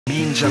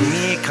Being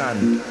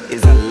Jamaican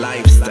is a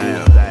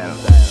lifestyle.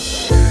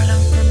 Girl,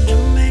 I'm from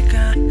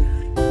Jamaica.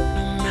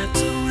 No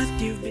matter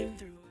what you've been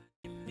through,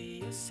 I can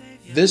be your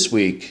savior. This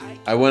week,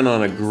 I went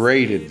on a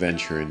great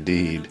adventure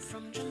indeed,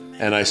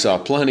 and I saw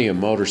plenty of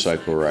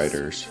motorcycle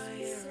riders.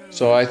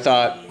 So I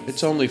thought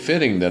it's only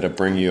fitting that I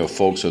bring you a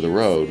Folks of the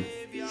Road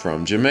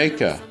from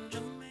Jamaica.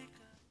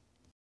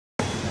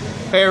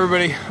 Hey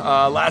everybody,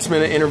 last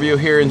minute interview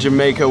here in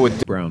Jamaica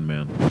with Brown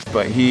Man.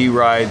 But he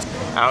rides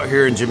out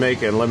here in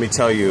Jamaica, and let me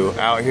tell you,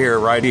 out here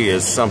riding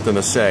is something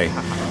to say.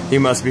 He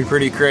must be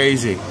pretty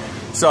crazy.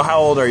 So how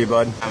old are you,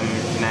 bud?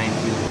 I'm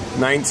 19.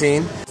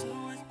 19?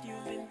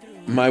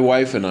 My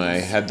wife and I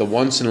had the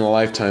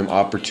once-in-a-lifetime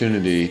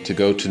opportunity to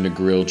go to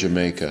Negril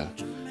Jamaica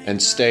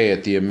and stay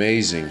at the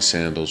amazing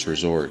Sandals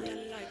Resort.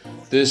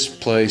 This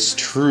place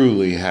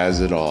truly has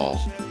it all.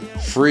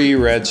 Free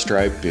Red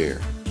Stripe beer,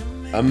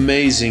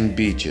 amazing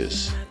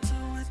beaches,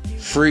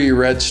 free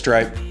Red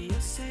Stripe,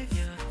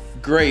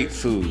 great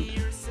food.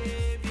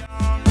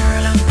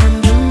 Girl, I'm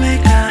from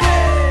Jamaica.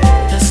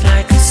 Just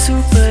like a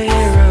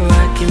superhero,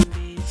 I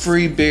can be.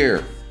 Free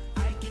beer,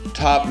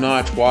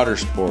 top-notch water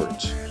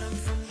sports,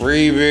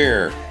 free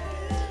beer,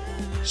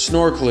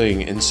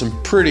 snorkeling in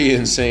some pretty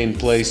insane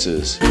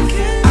places.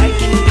 I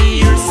can be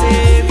your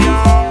savior.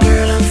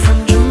 Girl, I'm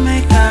from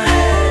Jamaica.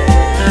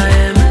 I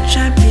am a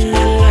champion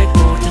like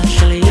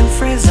potentially and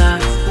Fraser.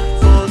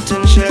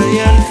 Potentially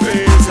and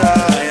Fraser.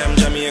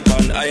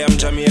 I am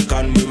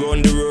Jamaican, we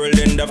run the world,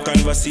 end of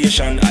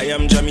conversation. I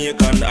am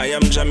Jamaican,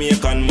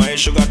 my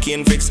sugar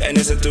cane fix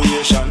any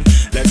situation.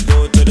 Let's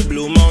go to the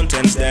Blue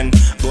Mountains then,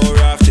 go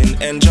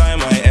rafting, enjoy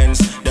my ends.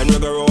 Then we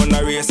go round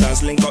the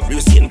races, link up, you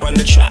sitting on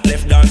the track,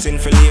 left dancing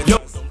for later.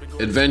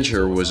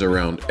 Adventure was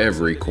around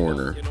every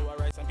corner.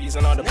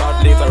 And all the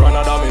bad later run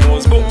a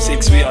dominoes, boom,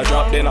 6 we a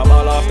drop, then a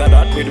ball after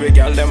that. With we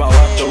girl, them a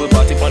watch, so we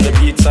party on the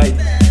beach side.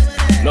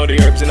 Now the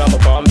herbs in my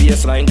palm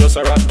baseline, just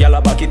a rap, gal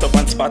a back it up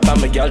and spot, and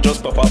my gal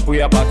just pop up.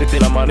 We a party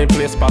till a man in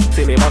place, pop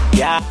till him up,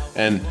 yeah.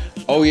 And,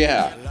 oh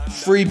yeah,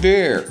 free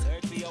beer.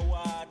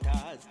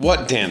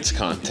 What dance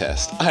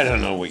contest? I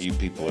don't know what you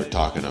people are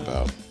talking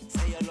about.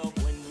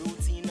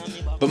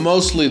 But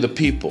mostly the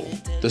people,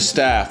 the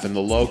staff, and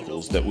the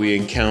locals that we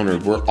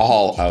encountered were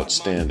all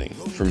outstanding.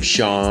 From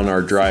Sean,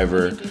 our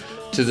driver,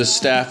 to the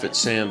staff at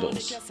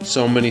Sandals.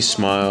 So many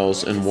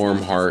smiles and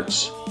warm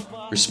hearts.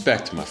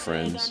 Respect, my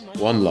friends.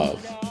 One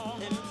love.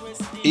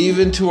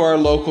 Even to our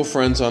local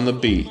friends on the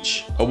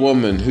beach, a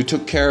woman who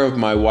took care of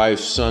my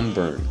wife's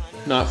sunburn,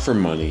 not for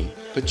money,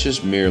 but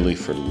just merely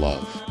for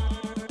love.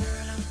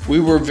 We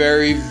were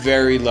very,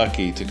 very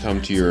lucky to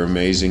come to your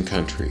amazing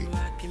country.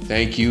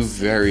 Thank you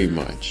very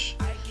much.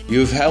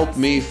 You've helped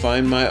me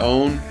find my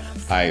own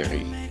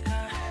Irie,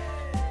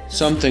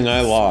 something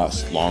I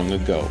lost long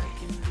ago.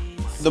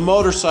 The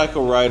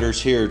motorcycle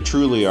riders here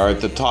truly are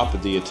at the top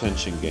of the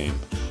attention game.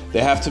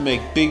 They have to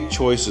make big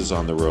choices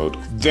on the road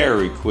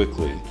very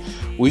quickly.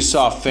 We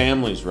saw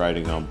families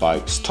riding on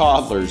bikes,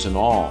 toddlers and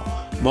all.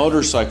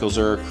 Motorcycles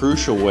are a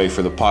crucial way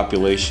for the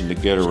population to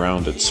get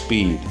around at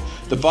speed.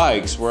 The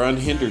bikes were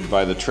unhindered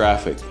by the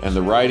traffic, and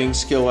the riding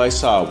skill I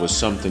saw was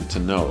something to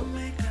note.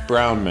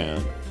 Brown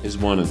Man is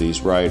one of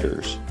these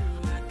riders.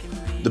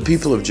 The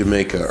people of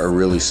Jamaica are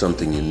really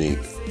something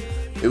unique.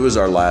 It was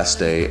our last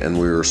day and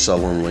we were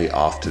sullenly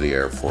off to the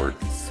airport.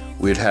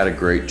 We had had a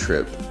great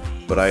trip,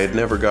 but I had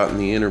never gotten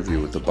the interview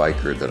with the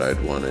biker that I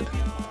had wanted.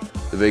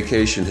 The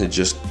vacation had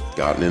just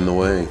gotten in the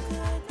way.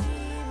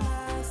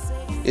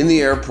 In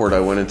the airport, I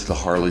went into the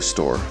Harley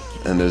store,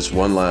 and as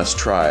one last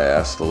try, I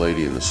asked the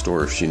lady in the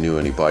store if she knew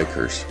any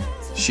bikers.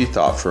 She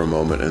thought for a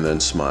moment and then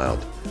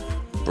smiled.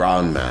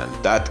 Brown Man,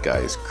 that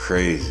guy's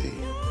crazy.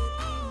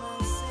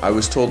 I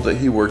was told that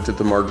he worked at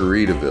the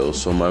Margaritaville,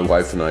 so my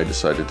wife and I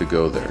decided to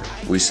go there.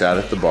 We sat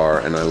at the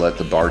bar and I let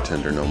the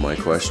bartender know my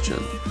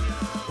question.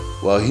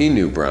 Well, he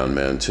knew Brown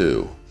Man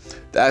too.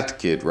 That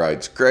kid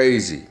rides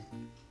crazy.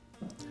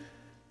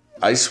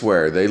 I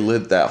swear, they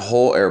lit that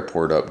whole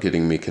airport up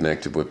getting me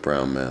connected with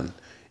Brown Man.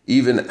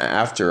 Even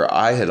after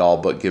I had all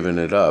but given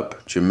it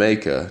up,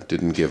 Jamaica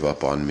didn't give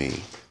up on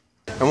me.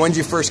 And when did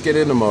you first get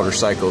into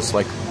motorcycles?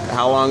 Like,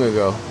 how long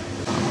ago?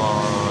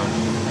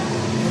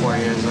 4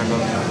 years ago.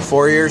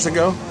 4 years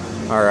ago?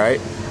 All right.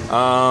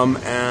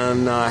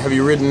 And have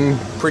you ridden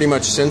pretty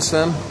much since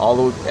then?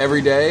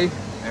 Every day?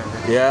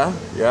 Every day. Yeah,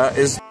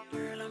 yeah.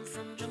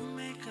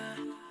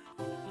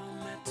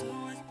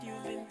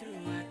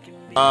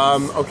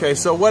 Okay,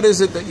 so what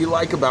is it that you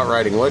like about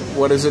riding?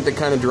 What is it that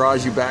kind of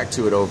draws you back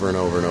to it over and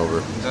over and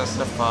over? Just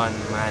the fun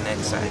and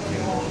exciting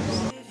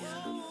moves.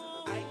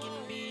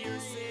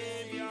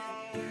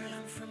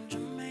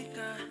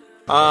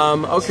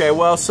 Okay,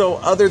 well, so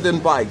other than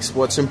bikes,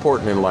 what's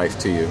important in life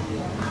to you?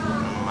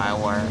 My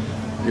work.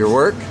 Your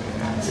work?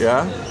 Yes.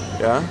 Yeah,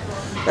 yeah.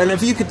 And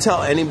if you could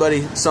tell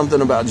anybody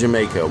something about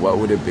Jamaica, what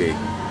would it be?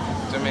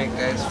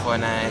 Jamaica is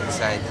fun and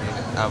exciting.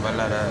 Have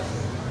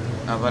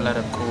a lot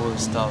of cool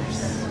stuff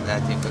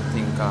that you could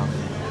think of.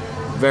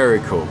 Very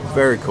cool,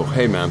 very cool.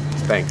 Hey man,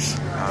 thanks.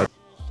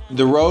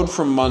 The road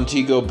from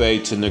Montego Bay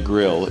to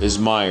Negril is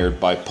mired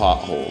by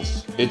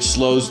potholes. It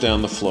slows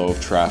down the flow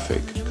of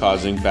traffic,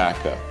 causing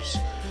backups.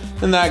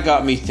 And that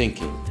got me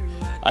thinking,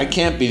 I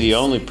can't be the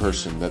only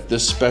person that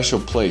this special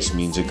place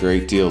means a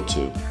great deal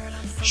to.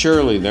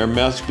 Surely there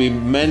must be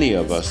many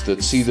of us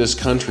that see this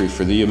country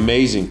for the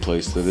amazing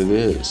place that it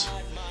is.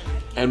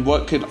 And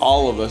what could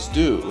all of us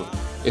do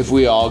if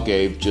we all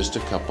gave just a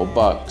couple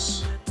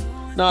bucks?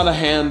 Not a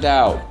hand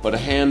out, but a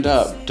hand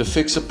up to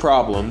fix a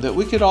problem that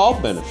we could all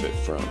benefit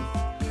from.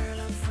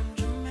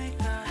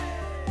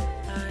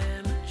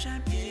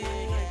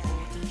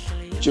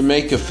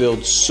 Jamaica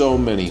filled so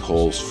many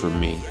holes for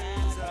me.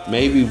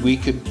 Maybe we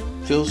could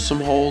fill some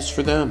holes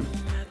for them.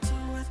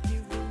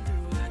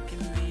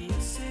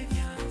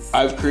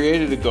 I've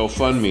created a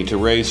GoFundMe to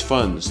raise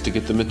funds to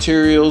get the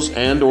materials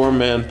and/or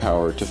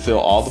manpower to fill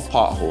all the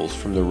potholes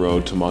from the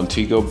road to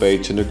Montego Bay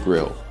to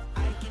Negril.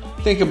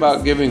 Think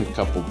about giving a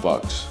couple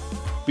bucks.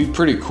 Be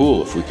pretty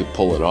cool if we could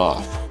pull it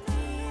off.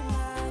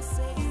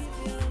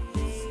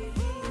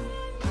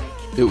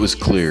 It was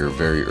clear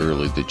very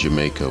early that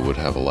Jamaica would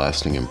have a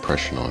lasting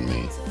impression on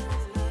me.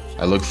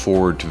 I look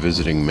forward to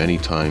visiting many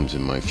times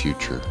in my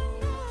future.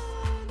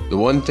 The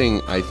one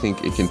thing I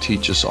think it can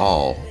teach us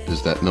all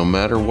is that no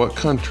matter what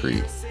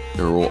country,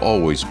 there will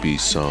always be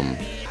some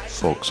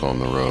folks on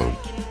the road.